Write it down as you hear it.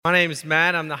My name is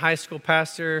Matt. I'm the high school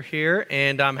pastor here,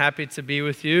 and I'm happy to be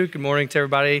with you. Good morning to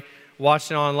everybody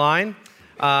watching online.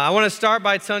 I want to start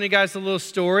by telling you guys a little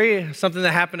story, something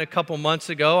that happened a couple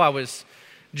months ago. I was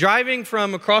driving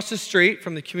from across the street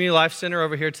from the Community Life Center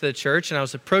over here to the church, and I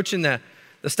was approaching the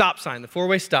stop sign, the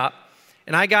four-way stop,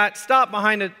 and I got stopped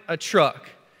behind a truck.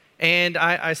 And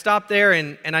I stopped there,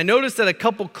 and I noticed that a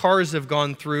couple cars have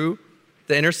gone through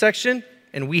the intersection,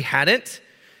 and we hadn't.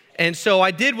 And so I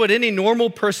did what any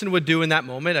normal person would do in that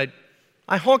moment.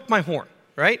 I honked my horn,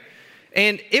 right?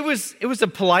 And it was a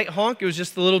polite honk. It was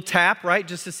just a little tap, right?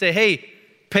 Just to say, hey,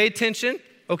 pay attention,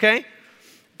 okay?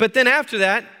 But then after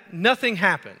that, nothing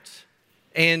happened.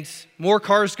 And more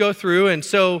cars go through, and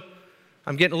so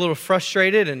I'm getting a little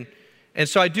frustrated. And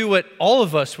so I do what all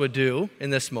of us would do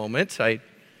in this moment. I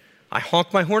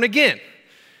honk my horn again.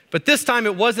 But this time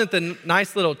it wasn't the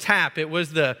nice little tap. It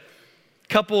was the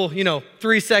couple,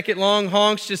 3-second long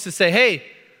honks just to say, hey,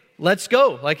 let's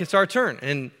go, like it's our turn.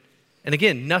 And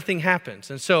again, nothing happens.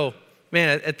 And so,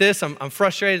 man, at this, I'm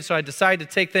frustrated, so I decide to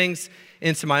take things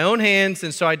into my own hands,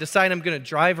 and so I decide I'm going to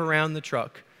drive around the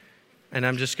truck, and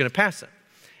I'm just going to pass them.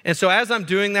 And so as I'm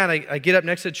doing that, I get up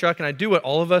next to the truck, and I do what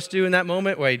all of us do in that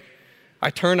moment, where I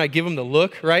turn, I give them the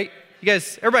look, right? You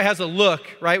guys, everybody has a look,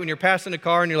 right, when you're passing a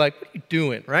car, and you're like, what are you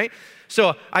doing, right?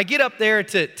 So I get up there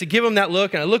to give them that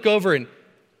look, and I look over, and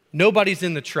nobody's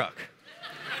in the truck.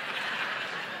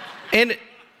 And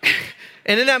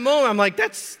in that moment, I'm like,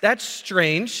 that's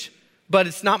strange, but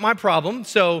it's not my problem.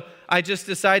 So I just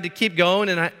decide to keep going,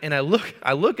 and I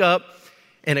look up,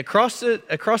 and across the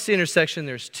intersection,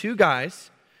 there's two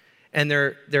guys, and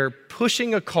they're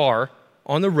pushing a car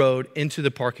on the road into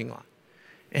the parking lot.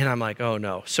 And I'm like, oh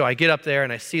no. So I get up there,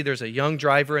 and I see there's a young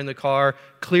driver in the car.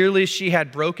 Clearly, she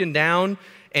had broken down,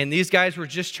 and these guys were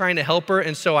just trying to help her.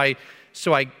 And so I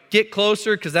get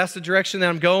closer because that's the direction that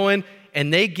I'm going,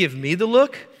 and they give me the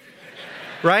look,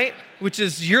 right? Which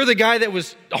is, you're the guy that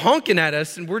was honking at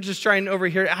us, and we're just trying over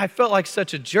here. I felt like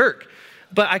such a jerk,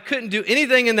 but I couldn't do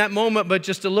anything in that moment but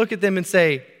just to look at them and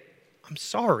say, I'm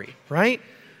sorry, right?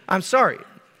 I'm sorry. I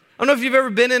don't know if you've ever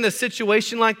been in a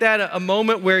situation like that, a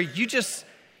moment where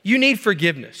you need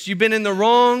forgiveness. You've been in the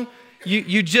wrong,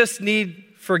 you just need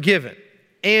forgiven.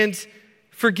 And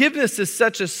forgiveness is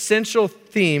such a central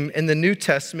theme in the New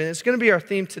Testament. It's going to be our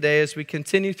theme today as we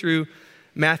continue through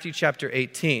Matthew chapter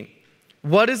 18.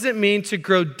 What does it mean to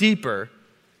grow deeper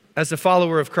as a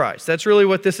follower of Christ? That's really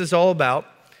what this is all about.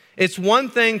 It's one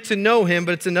thing to know Him,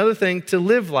 but it's another thing to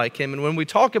live like Him. And when we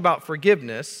talk about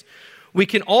forgiveness, we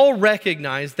can all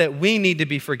recognize that we need to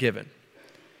be forgiven.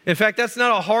 In fact, that's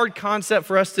not a hard concept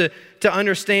for us to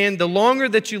understand. The longer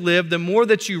that you live, the more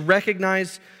that you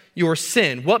recognize your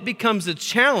sin. What becomes a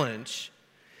challenge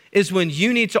is when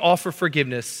you need to offer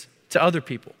forgiveness to other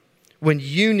people, when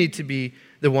you need to be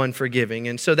the one forgiving.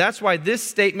 And so that's why this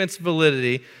statement's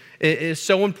validity is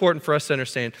so important for us to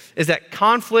understand, is that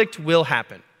conflict will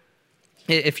happen.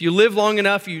 If you live long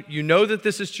enough, you know that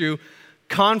this is true.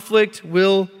 Conflict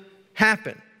will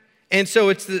happen. And so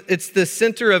it's the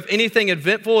center of anything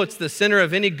eventful. It's the center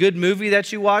of any good movie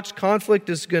that you watch. Conflict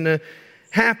is going to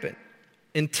happen,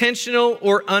 intentional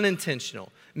or unintentional.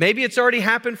 Maybe it's already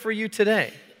happened for you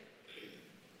today.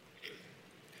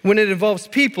 When it involves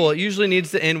people, it usually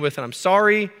needs to end with, I'm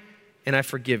sorry and I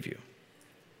forgive you.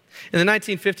 In the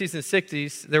 1950s and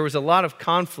 60s, there was a lot of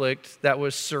conflict that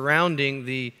was surrounding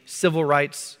the civil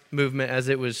rights movement as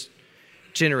it was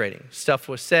generating. Stuff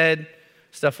was said,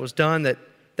 stuff was done that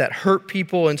hurt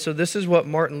people. And so this is what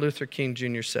Martin Luther King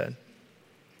Jr. said.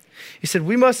 He said,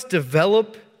 we must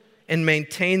develop and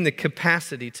maintain the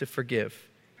capacity to forgive.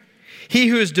 He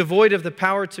who is devoid of the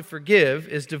power to forgive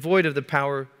is devoid of the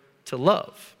power to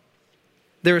love.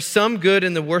 There is some good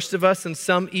in the worst of us and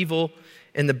some evil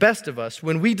in the best of us.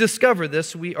 When we discover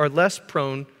this, we are less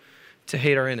prone to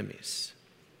hate our enemies.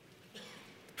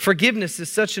 Forgiveness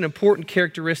is such an important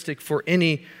characteristic for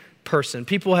any person.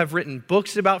 People have written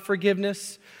books about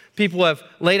forgiveness. People have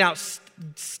laid out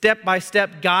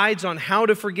step-by-step guides on how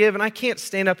to forgive, and I can't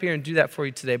stand up here and do that for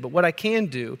you today, but what I can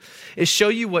do is show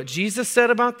you what Jesus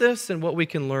said about this and what we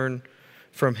can learn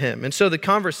from Him. And so the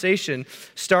conversation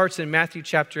starts in Matthew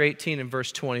chapter 18 and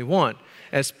verse 21.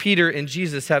 As Peter and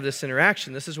Jesus have this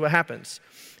interaction, this is what happens.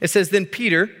 It says, then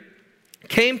Peter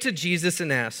came to Jesus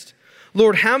and asked,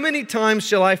 Lord, how many times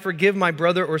shall I forgive my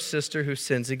brother or sister who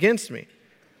sins against me?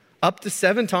 Up to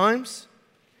 7 times?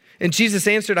 And Jesus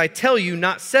answered, I tell you,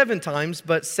 not 7 times,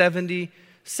 but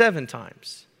 77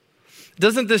 times.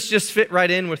 Doesn't this just fit right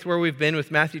in with where we've been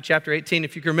with Matthew chapter 18?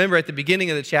 If you can remember at the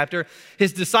beginning of the chapter,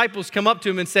 His disciples come up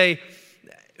to Him and say,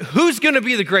 who's going to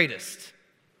be the greatest?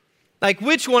 Like,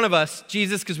 which one of us,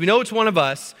 Jesus, because we know it's one of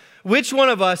us, which one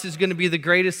of us is going to be the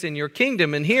greatest in your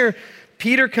kingdom? And here,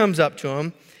 Peter comes up to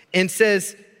him and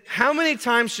says, how many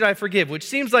times should I forgive? Which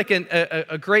seems like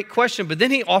a great question, but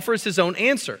then he offers his own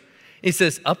answer. He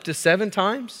says, up to 7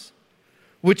 times,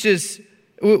 which is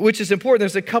important.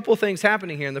 There's a couple things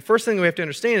happening here. And the first thing we have to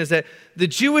understand is that the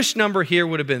Jewish number here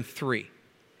would have been 3.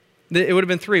 It would have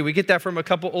been 3. We get that from a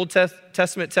couple Old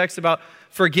Testament texts about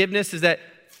forgiveness, is that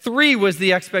 3 was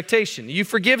the expectation. You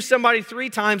forgive somebody 3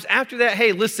 times. After that,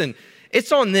 hey, listen,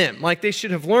 it's on them. Like, they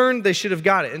should have learned, they should have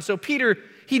got it. And so Peter,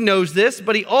 he knows this,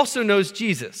 but he also knows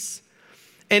Jesus.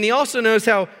 And he also knows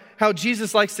how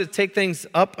Jesus likes to take things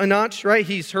up a notch, right?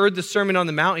 He's heard the Sermon on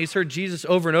the Mount. He's heard Jesus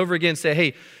over and over again say,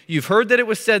 hey, you've heard that it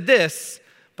was said this,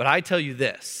 but I tell you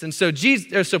this. And so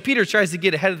Peter tries to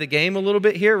get ahead of the game a little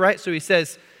bit here, right? So he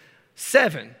says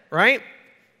 7, right?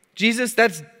 Jesus,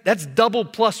 that's double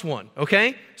plus 1,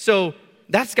 okay? So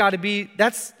that's got to be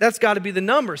the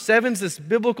number. 7's this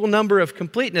biblical number of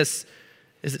completeness.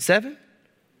 Is it 7?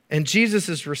 And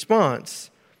Jesus' response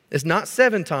is not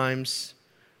 7 times,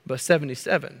 but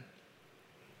 77.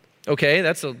 Okay,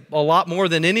 that's a lot more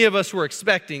than any of us were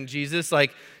expecting, Jesus.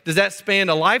 Like, does that span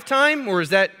a lifetime, or is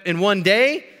that in one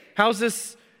day? How's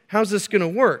this going to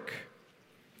work?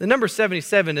 The number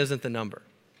 77 isn't the number.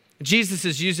 Jesus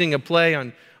is using a play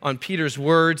on Peter's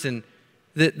words, and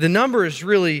the number is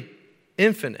really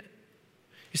infinite.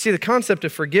 You see, the concept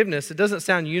of forgiveness, it doesn't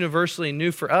sound universally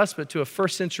new for us, but to a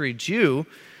first century Jew,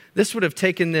 this would have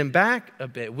taken them back a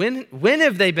bit. When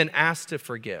have they been asked to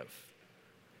forgive?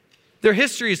 Their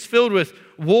history is filled with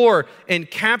war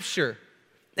and capture,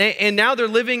 and now they're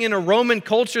living in a Roman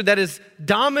culture that is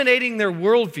dominating their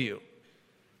worldview.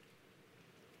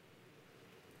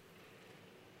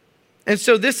 And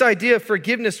so this idea of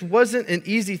forgiveness wasn't an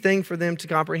easy thing for them to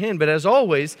comprehend. But as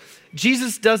always,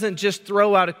 Jesus doesn't just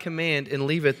throw out a command and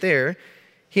leave it there.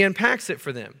 He unpacks it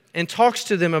for them and talks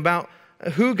to them about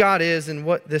who God is and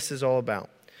what this is all about.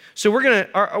 So we're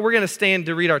gonna stand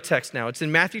to read our text now. It's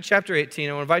in Matthew chapter 18.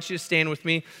 I want to invite you to stand with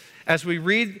me as we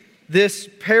read this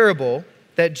parable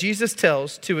that Jesus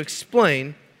tells to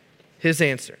explain his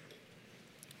answer.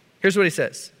 Here's what he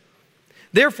says.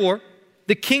 Therefore,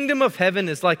 the kingdom of heaven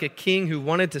is like a king who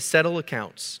wanted to settle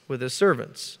accounts with his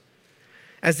servants.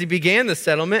 As he began the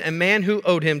settlement, a man who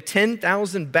owed him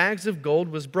 10,000 bags of gold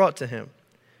was brought to him.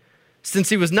 Since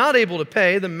he was not able to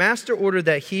pay, the master ordered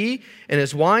that he and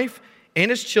his wife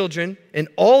and his children and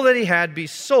all that he had be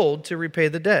sold to repay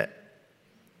the debt.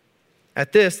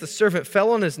 At this, the servant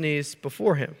fell on his knees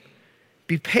before him.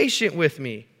 Be patient with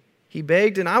me, he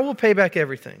begged, and I will pay back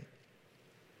everything.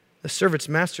 The servant's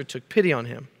master took pity on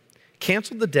him,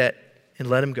 canceled the debt, and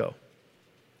let him go.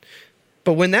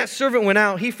 But when that servant went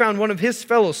out, he found one of his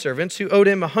fellow servants who owed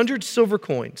him 100 silver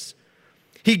coins.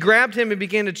 He grabbed him and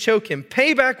began to choke him.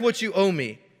 Pay back what you owe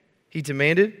me, he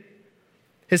demanded.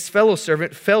 His fellow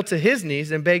servant fell to his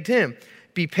knees and begged him,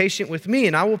 be patient with me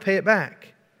and I will pay it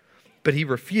back. But he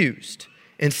refused.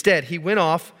 Instead, he went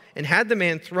off and had the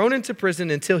man thrown into prison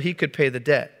until he could pay the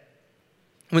debt.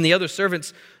 When the other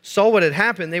servants saw what had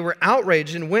happened, they were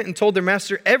outraged and went and told their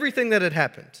master everything that had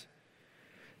happened.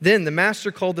 Then the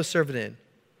master called the servant in.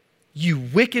 You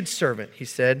wicked servant, he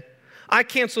said. I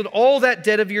canceled all that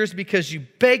debt of yours because you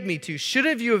begged me to.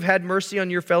 Shouldn't you have had mercy on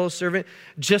your fellow servant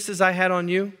just as I had on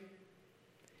you?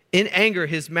 In anger,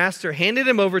 his master handed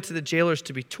him over to the jailers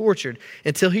to be tortured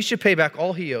until he should pay back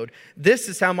all he owed. This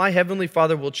is how my heavenly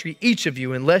Father will treat each of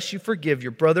you unless you forgive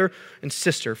your brother and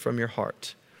sister from your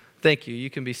heart. Thank you. You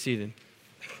can be seated.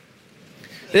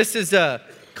 This is a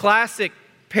classic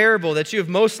parable that you have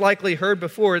most likely heard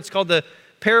before. It's called the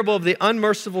parable of the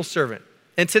unmerciful servant.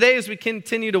 And today, as we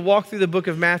continue to walk through the book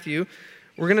of Matthew,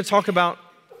 we're going to talk about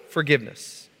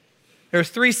forgiveness. There are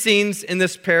 3 scenes in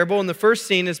this parable, and the first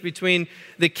scene is between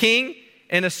the king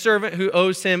and a servant who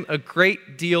owes him a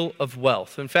great deal of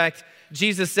wealth. In fact,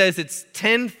 Jesus says it's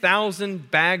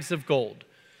 10,000 bags of gold.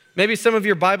 Maybe some of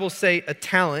your Bibles say a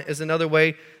talent is another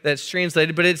way that's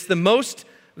translated, but it's the most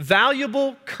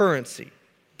valuable currency.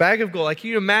 Bag of gold. Like,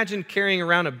 you imagine carrying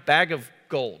around a bag of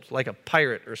gold, like a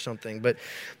pirate or something. But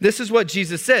this is what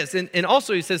Jesus says. And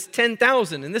also he says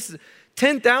 10,000. And this is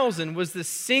 10,000 was the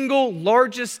single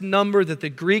largest number that the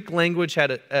Greek language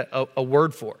had a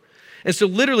word for. And so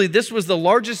literally this was the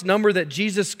largest number that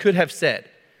Jesus could have said.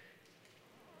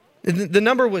 The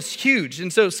number was huge.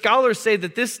 And so scholars say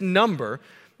that this number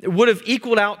would have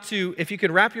equaled out to, if you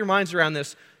could wrap your minds around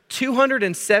this,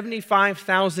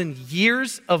 275,000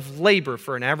 years of labor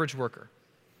for an average worker.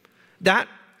 That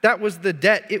was the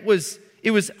debt. It was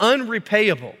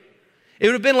unrepayable. It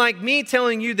would have been like me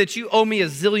telling you that you owe me $1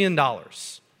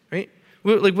 zillion, right?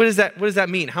 Like, what does that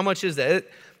mean? How much is that?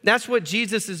 That's what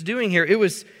Jesus is doing here. It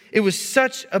was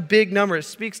such a big number. It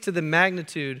speaks to the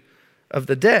magnitude of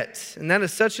the debt. And that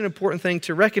is such an important thing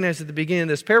to recognize at the beginning of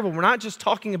this parable. We're not just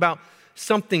talking about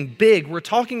something big. We're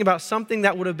talking about something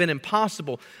that would have been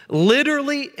impossible,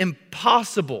 literally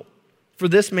impossible for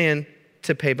this man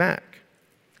to pay back.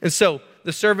 And so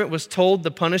the servant was told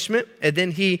the punishment, and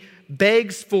then he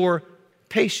begs for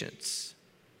patience.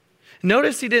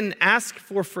 Notice he didn't ask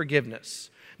for forgiveness.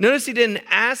 Notice he didn't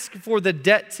ask for the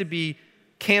debt to be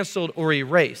canceled or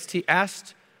erased. He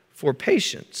asked for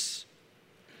patience.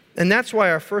 And that's why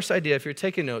our first idea, if you're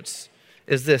taking notes,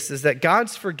 is this, is that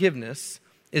God's forgiveness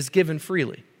is given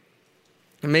freely.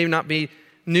 It may not be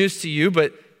news to you,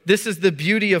 but this is the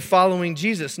beauty of following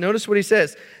Jesus. Notice what he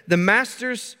says.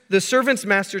 The servant's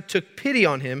master took pity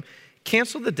on him,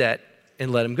 canceled the debt,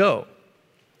 and let him go.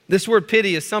 This word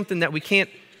pity is something that we can't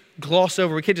gloss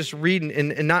over. We can't just read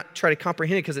and not try to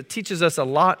comprehend it because it teaches us a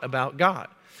lot about God.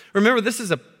 Remember, this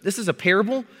is a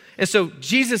parable, and so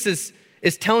Jesus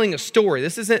is telling a story.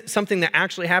 This isn't something that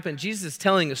actually happened. Jesus is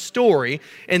telling a story,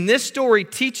 and this story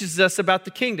teaches us about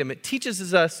the kingdom. It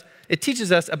teaches us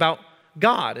about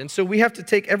God, and so we have to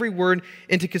take every word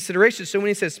into consideration. So when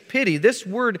he says pity, this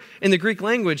word in the Greek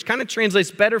language kind of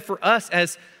translates better for us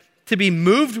as to be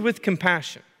moved with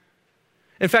compassion.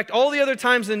 In fact, all the other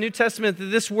times in the New Testament that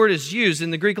this word is used in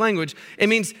the Greek language, it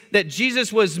means that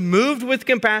Jesus was moved with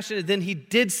compassion and then he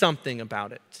did something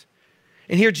about it.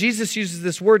 And here Jesus uses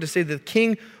this word to say that the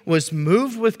king was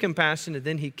moved with compassion and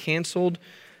then he canceled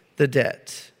the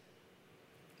debt.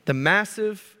 The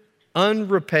massive,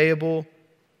 unrepayable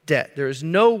debt. There is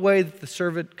no way that the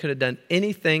servant could have done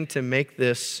anything to make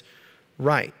this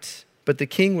right. But the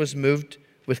king was moved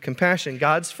with compassion.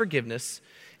 God's forgiveness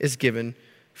is given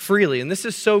freely. And this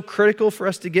is so critical for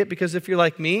us to get because if you're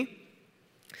like me,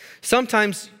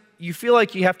 sometimes you feel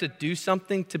like you have to do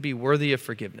something to be worthy of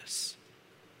forgiveness.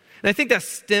 And I think that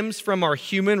stems from our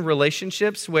human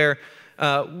relationships where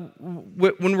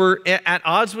when we're at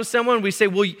odds with someone, we say,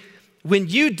 well, when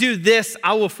you do this,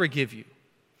 I will forgive you.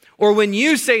 Or when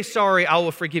you say sorry, I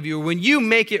will forgive you. Or when you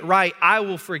make it right, I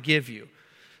will forgive you.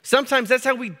 Sometimes that's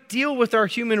how we deal with our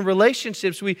human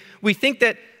relationships. We think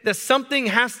that something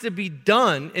has to be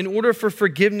done in order for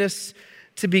forgiveness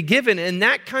to be given. And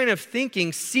that kind of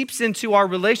thinking seeps into our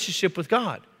relationship with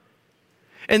God.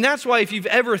 And that's why if you've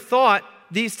ever thought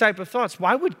these type of thoughts,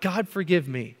 why would God forgive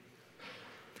me?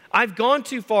 I've gone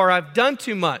too far. I've done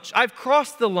too much. I've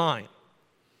crossed the line.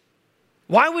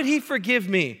 Why would he forgive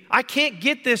me? I can't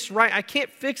get this right. I can't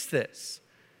fix this.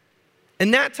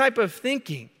 And that type of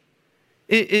thinking,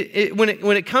 when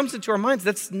it comes into our minds,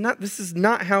 this is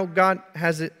not how God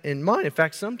has it in mind. In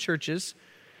fact, some churches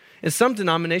and some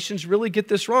denominations really get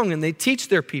this wrong, and they teach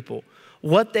their people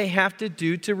what they have to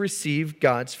do to receive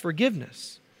God's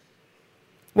forgiveness.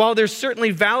 While there's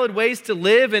certainly valid ways to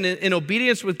live in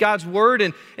obedience with God's word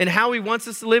and how he wants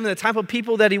us to live and the type of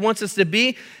people that he wants us to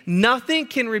be, nothing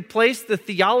can replace the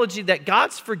theology that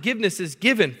God's forgiveness is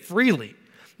given freely.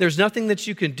 There's nothing that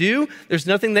you can do. There's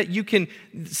nothing that you can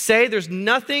say. There's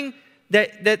nothing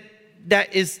that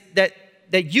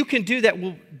you can do that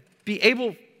will be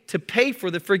able to pay for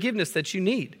the forgiveness that you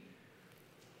need.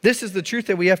 This is the truth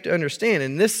that we have to understand,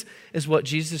 and this is what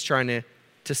Jesus is trying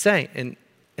to say. And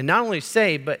not only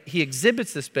say, but he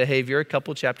exhibits this behavior a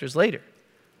couple chapters later.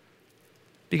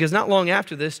 Because not long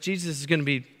after this, Jesus is going to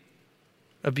be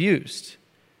abused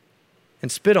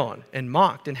and spit on and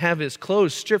mocked and have his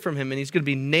clothes stripped from him, and he's going to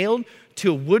be nailed to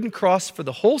a wooden cross for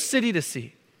the whole city to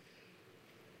see.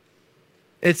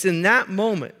 It's in that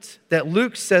moment that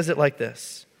Luke says it like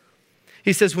this.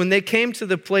 He says, when they came to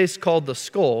the place called the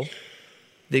Skull,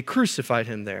 they crucified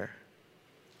him there,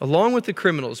 along with the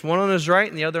criminals, one on his right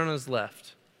and the other on his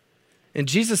left. And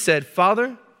Jesus said,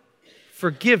 Father,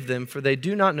 forgive them, for they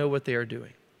do not know what they are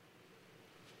doing.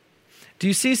 Do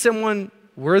you see someone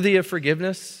worthy of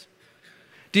forgiveness?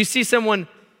 Do you see someone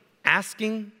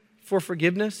asking for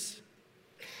forgiveness?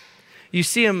 You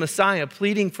see a Messiah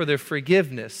pleading for their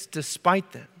forgiveness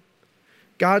despite them.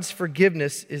 God's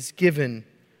forgiveness is given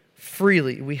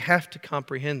freely. We have to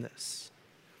comprehend this.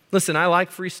 Listen, I like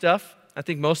free stuff. I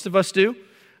think most of us do.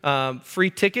 Free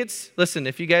tickets. Listen,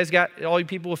 if you guys got all you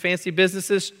people with fancy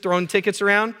businesses throwing tickets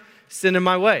around, send them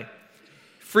my way.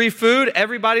 Free food.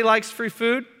 Everybody likes free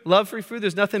food. Love free food.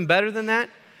 There's nothing better than that.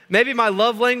 Maybe my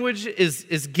love language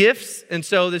is gifts, and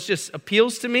so this just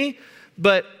appeals to me.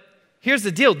 But here's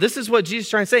the deal. This is what Jesus is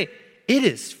trying to say. It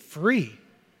is free.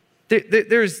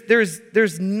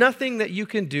 There's nothing that you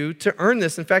can do to earn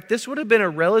this. In fact, this would have been a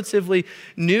relatively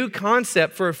new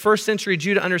concept for a first century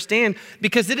Jew to understand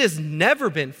because it has never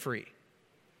been free.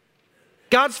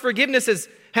 God's forgiveness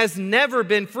has never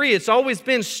been free. It's always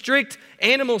been strict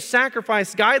animal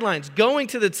sacrifice guidelines, going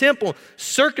to the temple,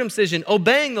 circumcision,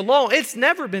 obeying the law. It's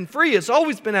never been free. It's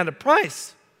always been at a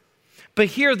price. But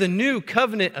here, the new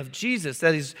covenant of Jesus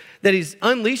that he's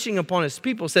unleashing upon his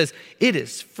people says, it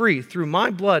is free. Through my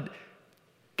blood,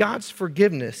 God's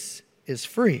forgiveness is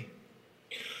free.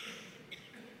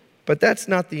 But that's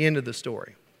not the end of the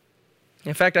story.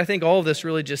 In fact, I think all of this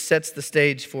really just sets the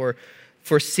stage for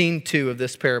scene 2 of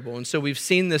this parable. And so we've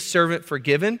seen this servant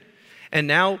forgiven, and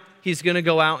now he's going to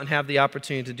go out and have the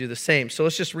opportunity to do the same. So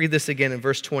let's just read this again in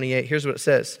verse 28. Here's what it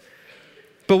says.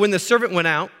 But when the servant went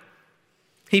out,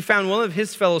 he found one of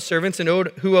his fellow servants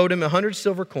who owed him 100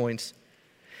 silver coins.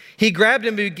 He grabbed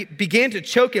him and began to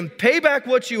choke him. "Pay back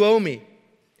what you owe me,"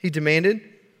 he demanded.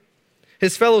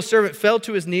 His fellow servant fell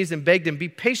to his knees and begged him, "Be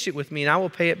patient with me and I will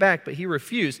pay it back." But he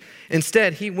refused.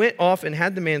 Instead, he went off and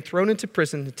had the man thrown into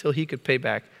prison until he could pay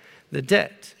back the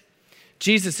debt.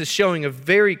 Jesus is showing a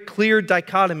very clear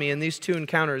dichotomy in these two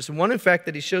encounters. One, in fact,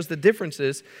 that he shows the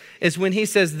differences is when he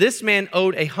says this man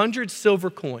owed 100 silver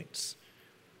coins.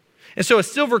 And so a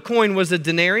silver coin was a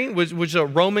denarii, which was a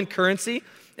Roman currency,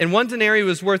 and one denarii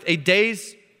was worth a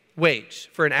day's wage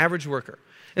for an average worker.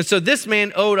 And so this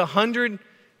man owed 100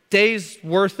 days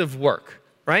worth of work,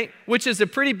 right? Which is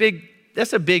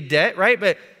that's a big debt, right?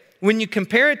 But when you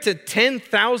compare it to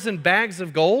 10,000 bags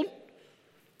of gold,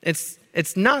 it's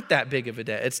not that big of a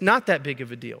debt. It's not that big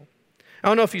of a deal. I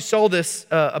don't know if you saw this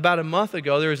about a month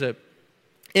ago. There was a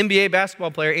NBA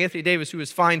basketball player, Anthony Davis, who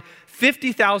was fined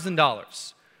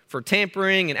 $50,000 for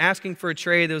tampering and asking for a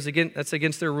trade. That's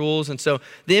against their rules. And so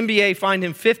the NBA fined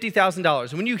him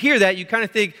 $50,000. And when you hear that, you kind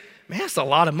of think, man, that's a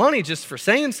lot of money just for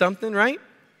saying something, right?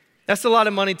 That's a lot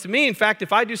of money to me. In fact,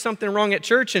 if I do something wrong at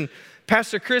church and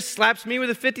Pastor Chris slaps me with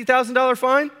a $50,000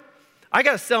 fine, I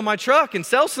got to sell my truck and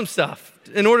sell some stuff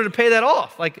in order to pay that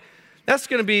off. Like, that's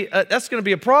going to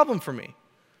be a problem for me.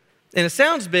 And it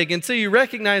sounds big until you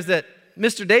recognize that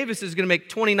Mr. Davis is going to make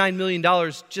 $29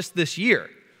 million just this year.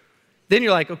 Then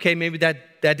you're like, okay, maybe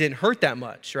that didn't hurt that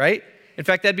much, right? In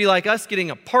fact, that'd be like us getting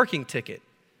a parking ticket.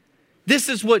 This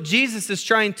is what Jesus is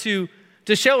trying to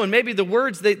show. And maybe the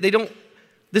words, they don't,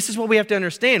 this is what we have to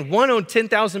understand. One owed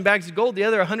 10,000 bags of gold, the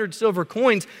other 100 silver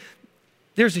coins.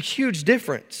 There's a huge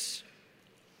difference.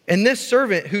 And this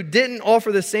servant who didn't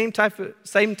offer the same type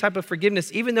of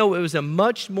forgiveness, even though it was a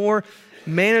much more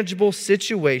manageable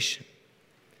situation.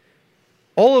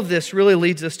 All of this really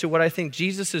leads us to what I think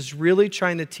Jesus is really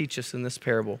trying to teach us in this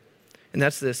parable. And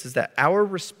that's this, is that our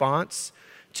response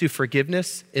to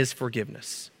forgiveness is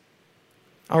forgiveness.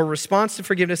 Our response to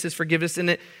forgiveness is forgiveness,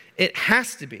 and it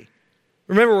has to be.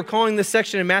 Remember, we're calling this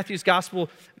section in Matthew's gospel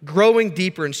growing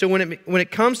deeper. And so when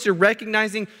it comes to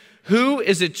recognizing who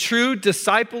is a true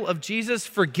disciple of Jesus,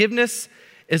 forgiveness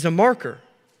is a marker.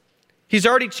 He's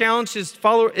already challenged his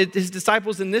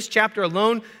disciples in this chapter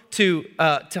alone to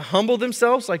humble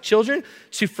themselves like children,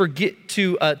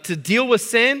 to deal with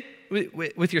sin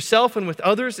with yourself and with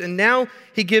others. And now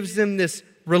he gives them this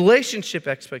relationship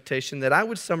expectation that I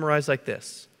would summarize like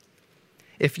this.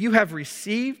 If you have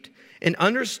received and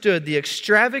understood the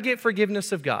extravagant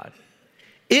forgiveness of God,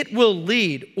 it will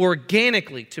lead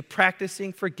organically to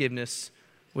practicing forgiveness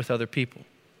with other people.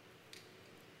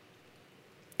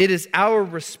 It is our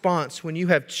response when you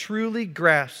have truly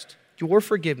grasped your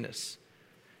forgiveness,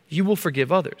 you will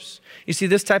forgive others. You see,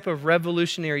 this type of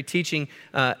revolutionary teaching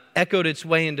echoed its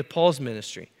way into Paul's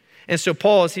ministry. And so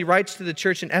Paul, as he writes to the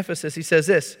church in Ephesus, he says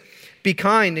this, "Be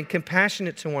kind and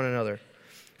compassionate to one another,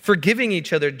 forgiving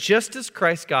each other just as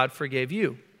Christ God forgave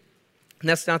you." And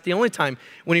that's not the only time.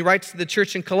 When he writes to the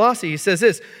church in Colossae, he says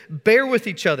this, "Bear with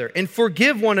each other and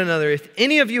forgive one another. If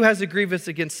any of you has a grievance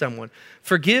against someone,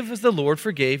 forgive as the Lord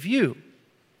forgave you."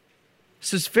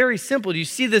 This is very simple. Do you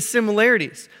see the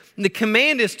similarities? And the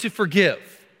command is to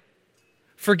forgive.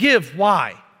 Forgive,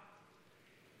 why?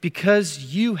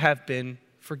 Because you have been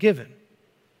forgiven.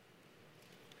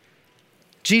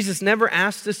 Jesus never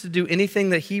asked us to do anything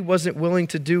that he wasn't willing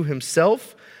to do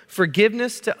himself.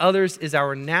 Forgiveness to others is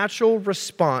our natural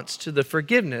response to the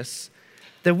forgiveness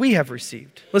that we have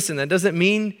received. Listen, that doesn't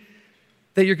mean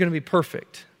that you're going to be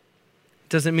perfect. It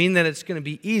doesn't mean that it's going to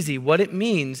be easy. What it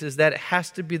means is that it has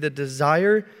to be the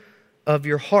desire of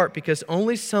your heart, because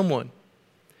only someone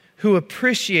who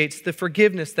appreciates the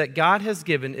forgiveness that God has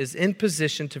given is in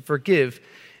position to forgive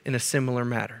in a similar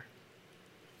manner.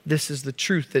 This is the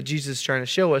truth that Jesus is trying to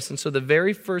show us. And so the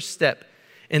very first step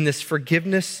in this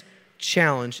forgiveness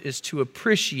challenge is to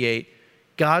appreciate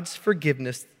God's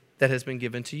forgiveness that has been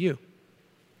given to you.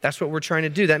 That's what we're trying to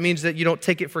do. That means that you don't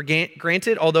take it for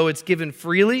granted, although it's given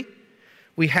freely.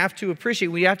 we have to appreciate.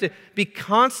 We have to be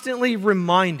constantly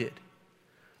reminded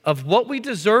of what we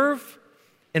deserve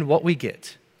and what we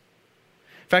get.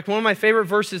 In fact, one of my favorite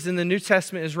verses in the New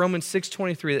Testament is Romans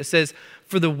 6:23 that says,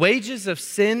 "For the wages of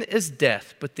sin is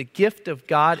death, but the gift of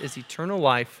God is eternal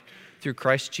life through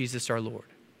Christ Jesus our Lord."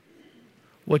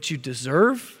 What you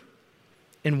deserve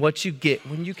and what you get,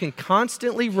 when you can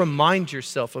constantly remind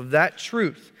yourself of that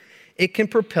truth, it can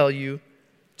propel you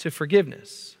to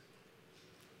forgiveness.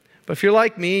 But if you're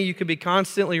like me, you could be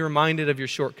constantly reminded of your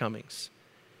shortcomings.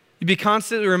 You'd be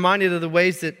constantly reminded of the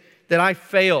ways that I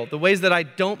fail, the ways that I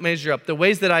don't measure up, the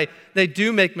ways that they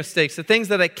do make mistakes, the things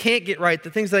that I can't get right,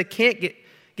 the things that I can't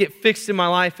get fixed in my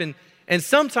life. And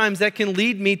sometimes that can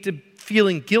lead me to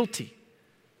feeling guilty.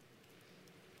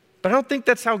 But I don't think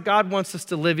that's how God wants us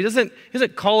to live. He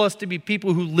doesn't call us to be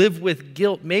people who live with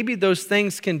guilt. Maybe those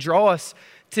things can draw us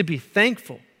to be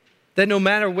thankful that no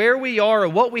matter where we are or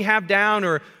what we have down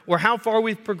or how far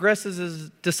we've progressed as a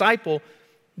disciple,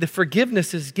 the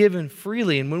forgiveness is given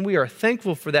freely. And when we are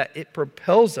thankful for that, it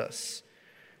propels us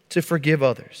to forgive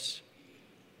others.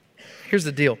 Here's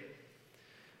the deal.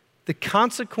 The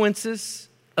consequences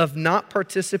of not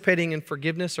participating in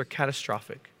forgiveness are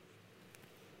catastrophic.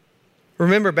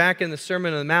 Remember back in the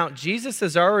Sermon on the Mount, Jesus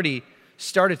has already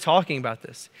started talking about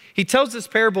this. He tells this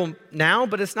parable now,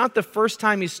 but it's not the first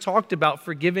time he's talked about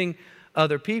forgiving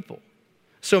other people.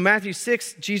 So Matthew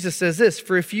 6, Jesus says this,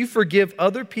 "For if you forgive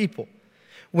other people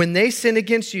when they sin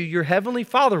against you, your heavenly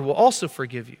Father will also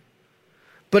forgive you.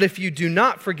 But if you do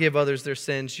not forgive others their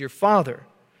sins, your Father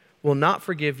will not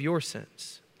forgive your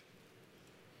sins."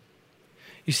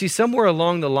 You see, somewhere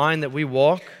along the line that we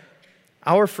walk,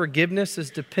 our forgiveness is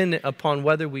dependent upon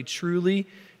whether we truly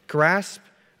grasp,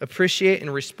 appreciate,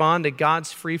 and respond to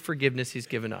God's free forgiveness he's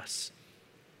given us.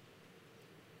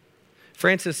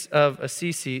 Francis of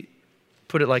Assisi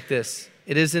put it like this: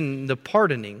 "It is in the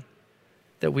pardoning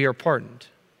that we are pardoned."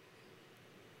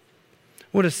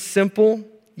 What a simple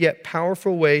yet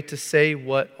powerful way to say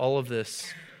what all of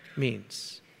this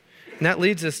means. And that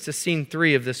leads us to scene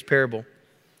 3 of this parable.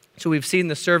 So we've seen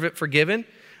the servant forgiven.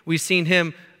 We've seen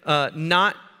him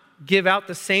not give out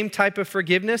the same type of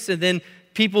forgiveness, and then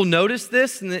people notice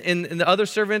this, and the other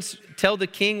servants tell the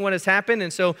king what has happened,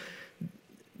 and so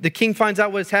the king finds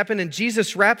out what has happened, and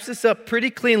Jesus wraps this up pretty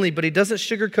cleanly, but he doesn't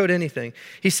sugarcoat anything.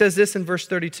 He says this in verse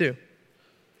 32.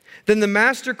 "Then the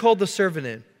master called the servant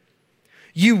in.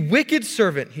 'You wicked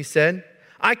servant,' he said,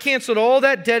 'I canceled all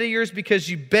that debt of yours because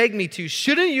you begged me to.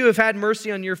 Shouldn't you have had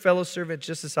mercy on your fellow servant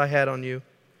just as I had on you?'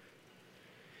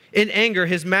 In anger,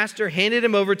 his master handed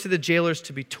him over to the jailers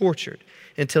to be tortured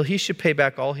until he should pay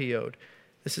back all he owed."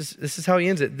 This is how he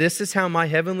ends it. "This is how my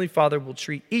heavenly Father will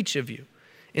treat each of you,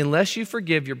 unless you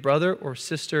forgive your brother or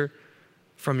sister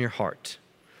from your heart."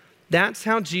 That's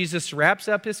how Jesus wraps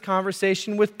up his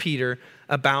conversation with Peter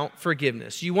about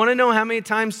forgiveness. You want to know how many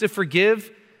times to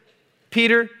forgive,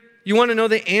 Peter? You want to know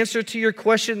the answer to your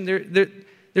question?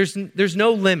 There's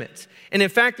no limit. And in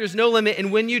fact, there's no limit.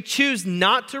 And when you choose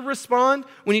not to respond,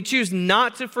 when you choose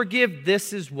not to forgive,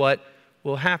 this is what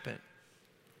will happen.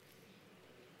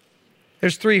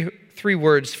 There's three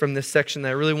words from this section that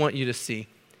I really want you to see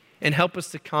and help us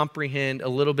to comprehend a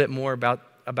little bit more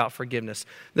about forgiveness.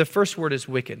 The first word is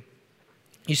wicked.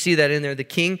 You see that in there. The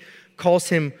king calls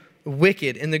him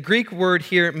wicked. And the Greek word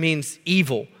here means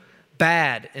evil,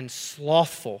 bad, and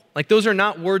slothful. Like, those are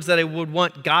not words that I would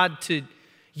want God to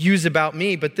use about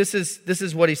me, but this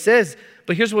is what he says.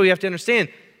 But here's what we have to understand.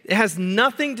 It has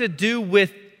nothing to do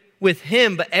with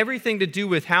him, but everything to do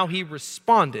with how he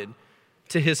responded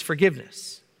to his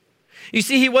forgiveness. You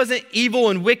see, he wasn't evil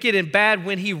and wicked and bad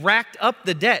when he racked up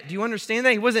the debt. Do you understand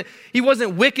that? He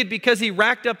wasn't wicked because he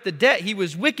racked up the debt. He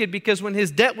was wicked because when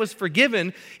his debt was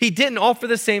forgiven, he didn't offer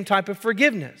the same type of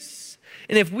forgiveness.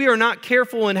 And if we are not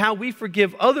careful in how we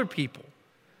forgive other people,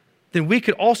 then we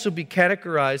could also be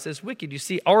categorized as wicked. You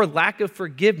see, our lack of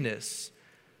forgiveness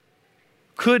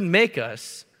could make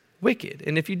us wicked.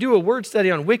 And if you do a word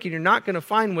study on wicked, you're not going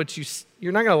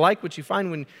to like what you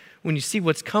find when you see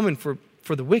what's coming for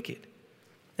the wicked.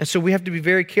 And so we have to be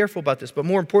very careful about this. But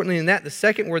more importantly than that, the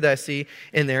second word that I see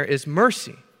in there is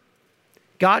mercy.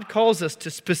 God calls us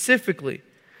to specifically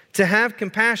to have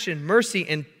compassion,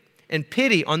 mercy, and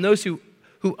pity on those who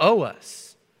owe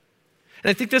us. And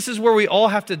I think this is where we all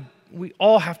have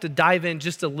to dive in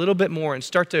just a little bit more and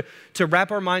start to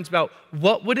wrap our minds about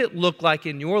what would it look like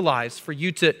in your lives for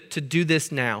you to do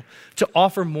this now, to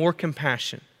offer more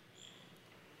compassion.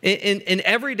 In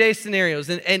everyday scenarios,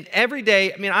 and every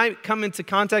day, I come into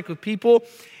contact with people,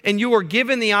 and you are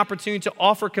given the opportunity to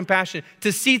offer compassion,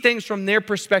 to see things from their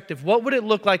perspective. What would it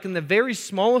look like in the very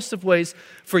smallest of ways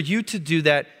for you to do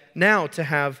that now to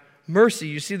have mercy.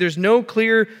 You see, there's no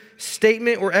clear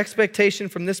statement or expectation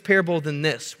from this parable than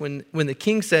this. When the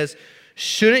king says,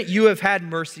 shouldn't you have had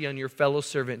mercy on your fellow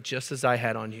servant just as I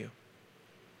had on you?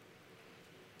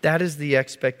 That is the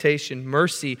expectation.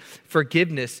 Mercy,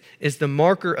 forgiveness is the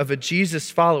marker of a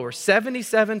Jesus follower.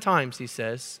 77 times, he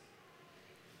says.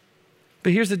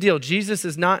 But here's the deal. Jesus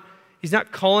is not, he's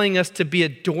not calling us to be a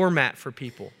doormat for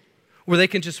people where they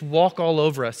can just walk all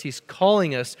over us. He's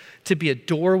calling us to be a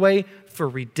doorway for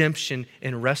redemption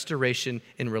and restoration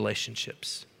in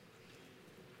relationships.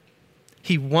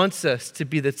 He wants us to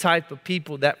be the type of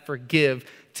people that forgive,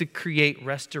 to create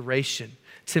restoration,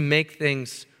 to make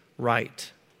things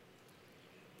right.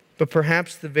 But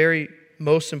perhaps the very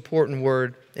most important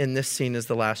word in this scene is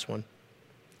the last one,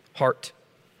 heart.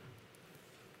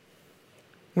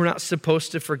 We're not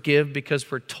supposed to forgive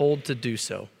because we're told to do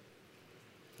so.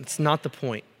 It's not the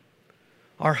point.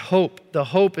 Our hope, the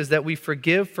hope is that we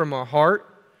forgive from our heart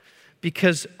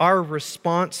because our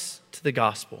response to the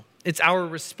gospel. It's our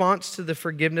response to the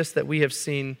forgiveness that we have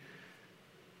seen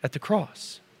at the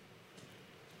cross.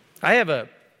 I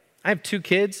have 2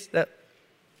 kids that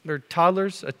they're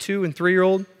toddlers, a 2- and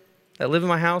 3-year-old that live in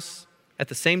my house at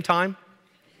the same time.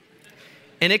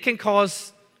 And it can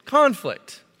cause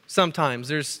conflict sometimes.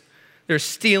 There's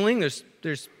stealing,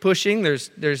 there's pushing,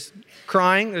 there's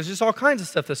crying, there's just all kinds of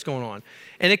stuff that's going on.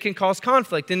 And it can cause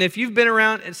conflict. And if you've been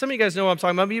around, and some of you guys know what I'm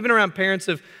talking about, but you've been around parents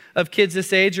of kids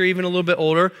this age or even a little bit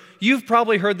older, you've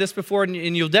probably heard this before, and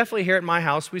you'll definitely hear it in my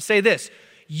house. We say this,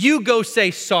 you go say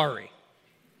sorry,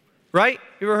 right?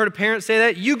 You ever heard a parent say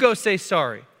that? You go say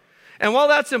sorry. And while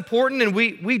that's important and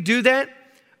we do that,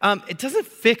 it doesn't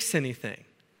fix anything.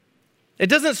 It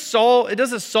doesn't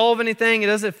solve anything. It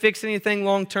doesn't fix anything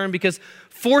long term, because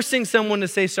forcing someone to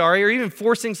say sorry or even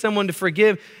forcing someone to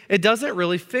forgive, it doesn't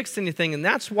really fix anything. And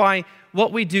that's why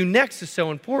what we do next is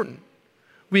so important.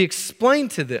 We explain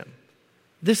to them,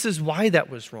 this is why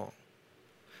that was wrong.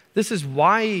 This is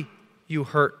why you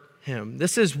hurt him.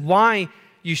 This is why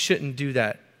you shouldn't do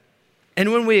that.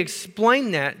 And when we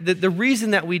explain that, the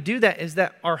reason that we do that is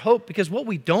that our hope, because what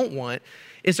we don't want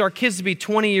is our kids to be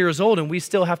 20 years old and we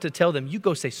still have to tell them, you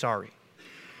go say sorry.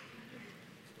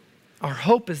 Our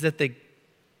hope is that they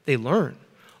learn.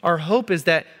 Our hope is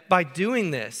that by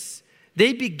doing this,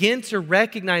 they begin to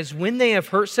recognize when they have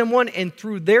hurt someone, and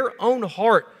through their own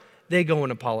heart, they go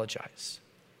and apologize.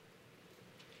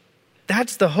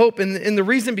 That's the hope. And the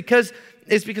reason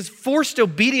is because forced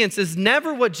obedience is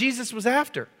never what Jesus was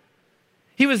after.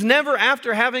 He was never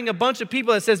after having a bunch of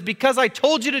people that says, because I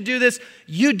told you to do this,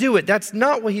 you do it. That's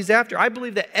not what he's after. I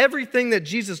believe that everything that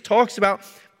Jesus talks about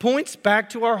points back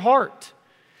to our heart.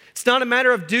 It's not a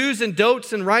matter of do's and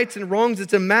don'ts and rights and wrongs.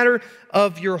 It's a matter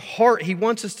of your heart. He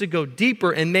wants us to go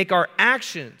deeper and make our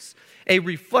actions a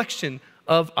reflection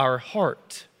of our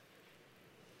heart.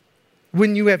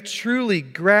 When you have truly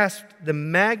grasped the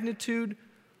magnitude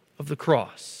of the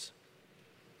cross,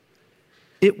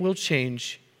 it will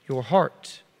change your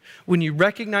heart. When you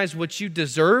recognize what you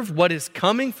deserve, what is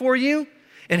coming for you,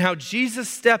 and how Jesus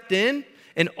stepped in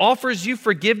and offers you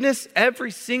forgiveness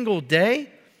every single day,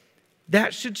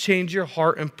 that should change your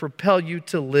heart and propel you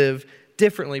to live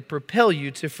differently, propel you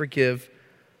to forgive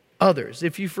others.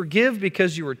 If you forgive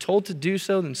because you were told to do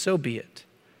so, then so be it.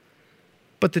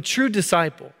 But the true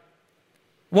disciple,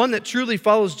 one that truly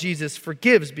follows Jesus,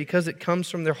 forgives because it comes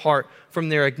from their heart, from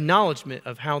their acknowledgement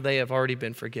of how they have already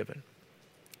been forgiven.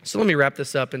 So let me wrap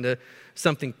this up into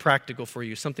something practical for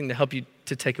you, something to help you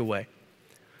to take away.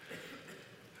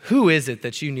 Who is it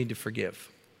that you need to forgive?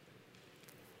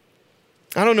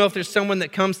 I don't know if there's someone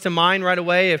that comes to mind right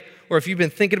away, or if you've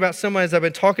been thinking about someone as I've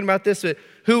been talking about this, but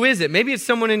who is it? Maybe it's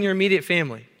someone in your immediate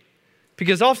family.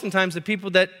 Because oftentimes the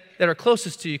people that are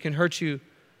closest to you can hurt you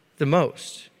the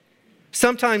most.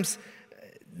 Sometimes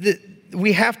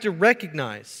we have to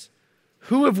recognize,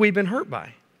 who have we been hurt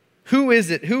by? Who is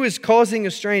it? Who is causing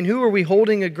a strain? Who are we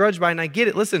holding a grudge by? And I get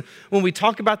it. Listen, when we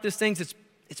talk about these things,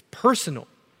 it's personal.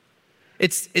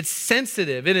 It's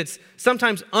sensitive, and it's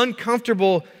sometimes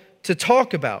uncomfortable to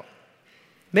talk about.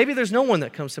 Maybe there's no one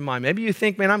that comes to mind. Maybe you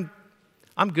think, man,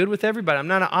 I'm good with everybody. I'm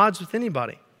not at odds with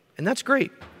anybody. And that's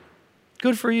great.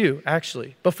 Good for you,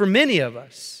 actually. But for many of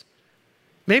us,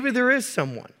 maybe there is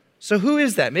someone. So who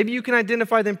is that? Maybe you can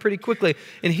identify them pretty quickly.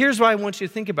 And here's why I want you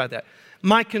to think about that.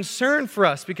 My concern for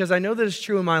us, because I know that it's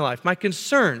true in my life, my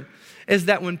concern is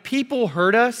that when people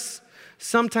hurt us,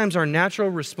 sometimes our natural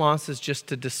response is just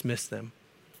to dismiss them,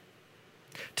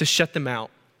 to shut them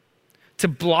out, to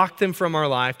block them from our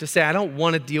life, to say, I don't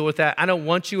want to deal with that. I don't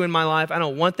want you in my life. I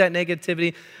don't want that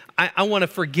negativity. I want to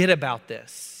forget about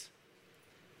this.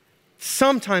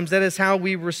 Sometimes that is how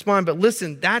we respond. But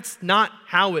listen, that's not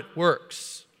how it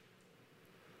works.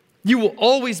 You will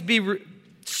always be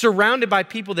surrounded by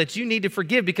people that you need to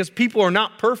forgive because people are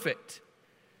not perfect.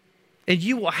 And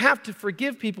you will have to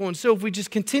forgive people. And so if we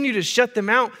just continue to shut them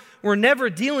out, we're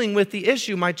never dealing with the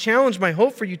issue. My challenge, my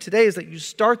hope for you today is that you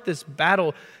start this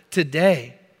battle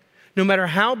today. No matter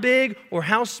how big or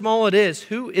how small it is,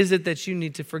 who is it that you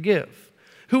need to forgive?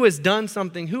 Who has done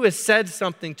something? Who has said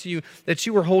something to you that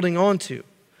you were holding on to?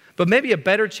 But maybe a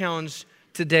better challenge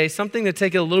today, something to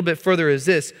take it a little bit further is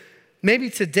this. Maybe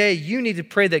today you need to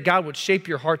pray that God would shape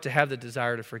your heart to have the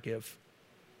desire to forgive.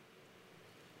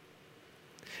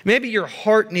 Maybe your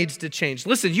heart needs to change.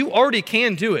 Listen, you already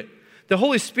can do it. The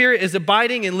Holy Spirit is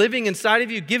abiding and living inside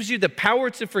of you, gives you the power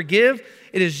to forgive.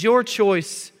 It is your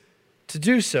choice to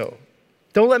do so.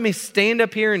 Don't let me stand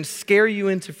up here and scare you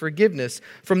into forgiveness.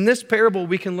 From this parable,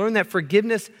 we can learn that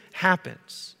forgiveness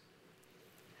happens.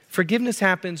 Forgiveness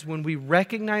happens when we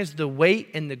recognize the weight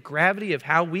and the gravity of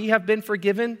how we have been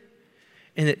forgiven,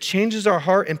 and it changes our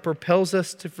heart and propels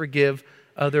us to forgive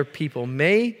other people.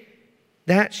 May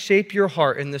that shape your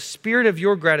heart and the spirit of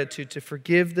your gratitude to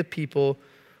forgive the people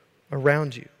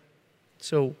around you.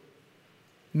 So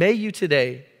may you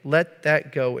today let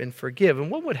that go and forgive.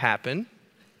 And what would happen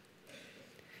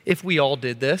if we all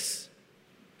did this?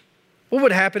 What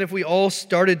would happen if we all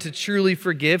started to truly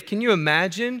forgive? Can you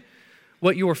imagine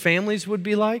what your families would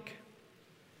be like?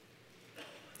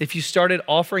 If you started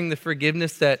offering the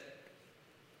forgiveness that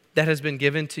has been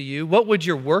given to you, what would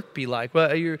your work be like?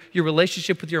 Well, your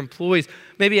relationship with your employees,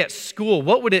 maybe at school,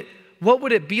 what would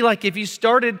it be like if you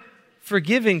started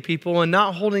forgiving people and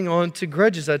not holding on to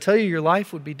grudges? I tell you, your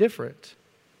life would be different.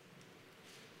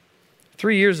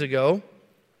 3 years ago,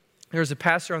 there was a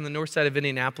pastor on the north side of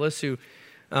Indianapolis who,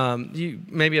 you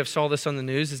maybe have saw this on the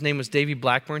news. His name was Davey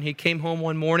Blackburn. He came home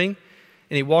one morning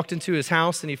and he walked into his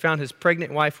house and he found his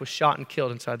pregnant wife was shot and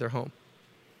killed inside their home.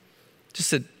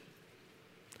 Just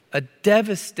a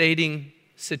devastating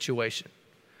situation.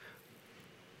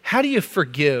 How do you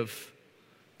forgive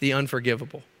the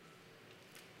unforgivable?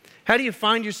 How do you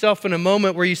find yourself in a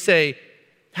moment where you say,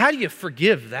 how do you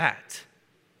forgive that?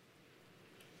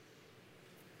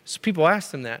 So people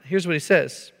asked him that. Here's what he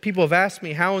says. People have asked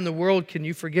me, how in the world can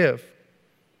you forgive?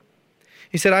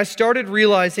 He said, I started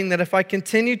realizing that if I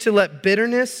continue to let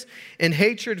bitterness and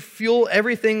hatred fuel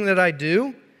everything that I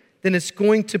do, then it's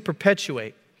going to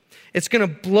perpetuate. It's going to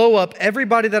blow up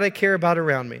everybody that I care about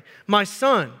around me. My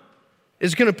son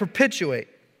is going to perpetuate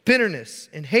bitterness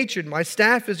and hatred. My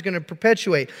staff is going to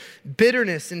perpetuate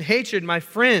bitterness and hatred. My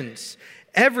friends,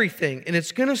 everything. And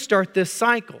it's going to start this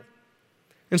cycle.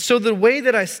 And so the way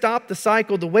that I stop the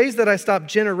cycle, the ways that I stop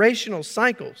generational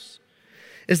cycles,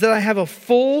 is that I have a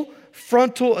full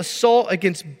frontal assault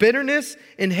against bitterness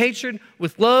and hatred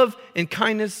with love and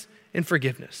kindness and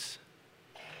forgiveness.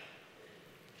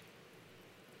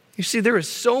 You see, there is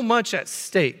so much at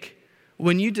stake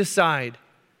when you decide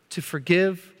to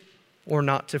forgive or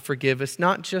not to forgive. It's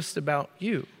not just about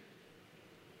you.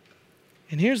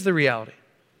 And here's the reality.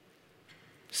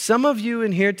 Some of you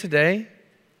in here today,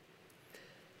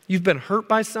 you've been hurt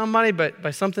by somebody, but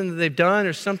by something that they've done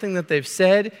or something that they've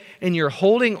said, and you're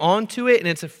holding on to it and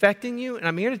it's affecting you. And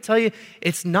I'm here to tell you,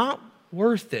 it's not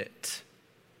worth it.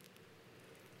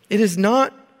 It is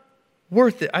not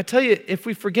worth it. I tell you, if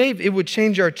we forgave, it would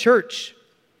change our church.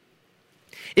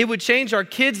 It would change our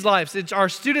kids' lives. It's our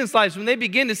students' lives when they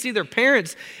begin to see their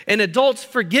parents and adults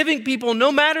forgiving people no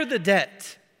matter the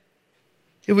debt.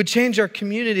 It would change our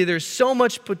community. There's so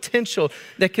much potential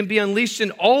that can be unleashed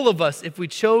in all of us if we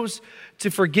chose to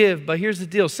forgive. But here's the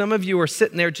deal. Some of you are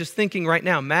sitting there just thinking right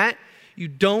now, Matt, you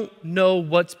don't know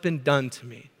what's been done to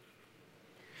me.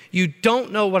 You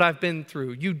don't know what I've been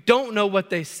through. You don't know what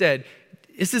they said.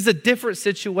 This is a different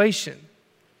situation.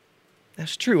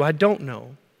 That's true. I don't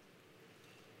know.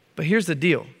 But here's the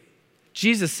deal.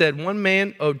 Jesus said one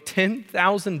man owed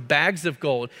 10,000 bags of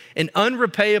gold, an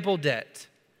unrepayable debt,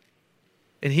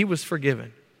 and he was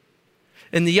forgiven.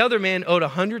 And the other man owed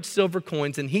 100 silver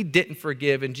coins, and he didn't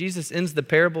forgive. And Jesus ends the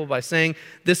parable by saying,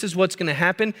 this is what's going to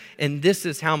happen, and this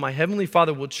is how my heavenly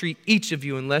Father will treat each of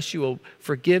you unless you will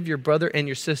forgive your brother and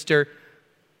your sister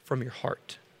from your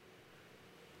heart.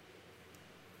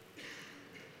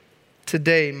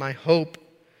 Today, my hope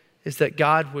is that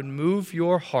God would move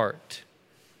your heart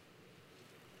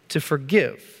to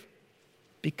forgive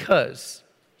because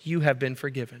you have been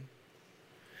forgiven.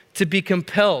 To be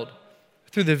compelled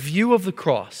through the view of the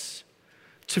cross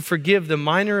to forgive the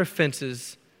minor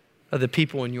offenses of the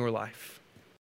people in your life.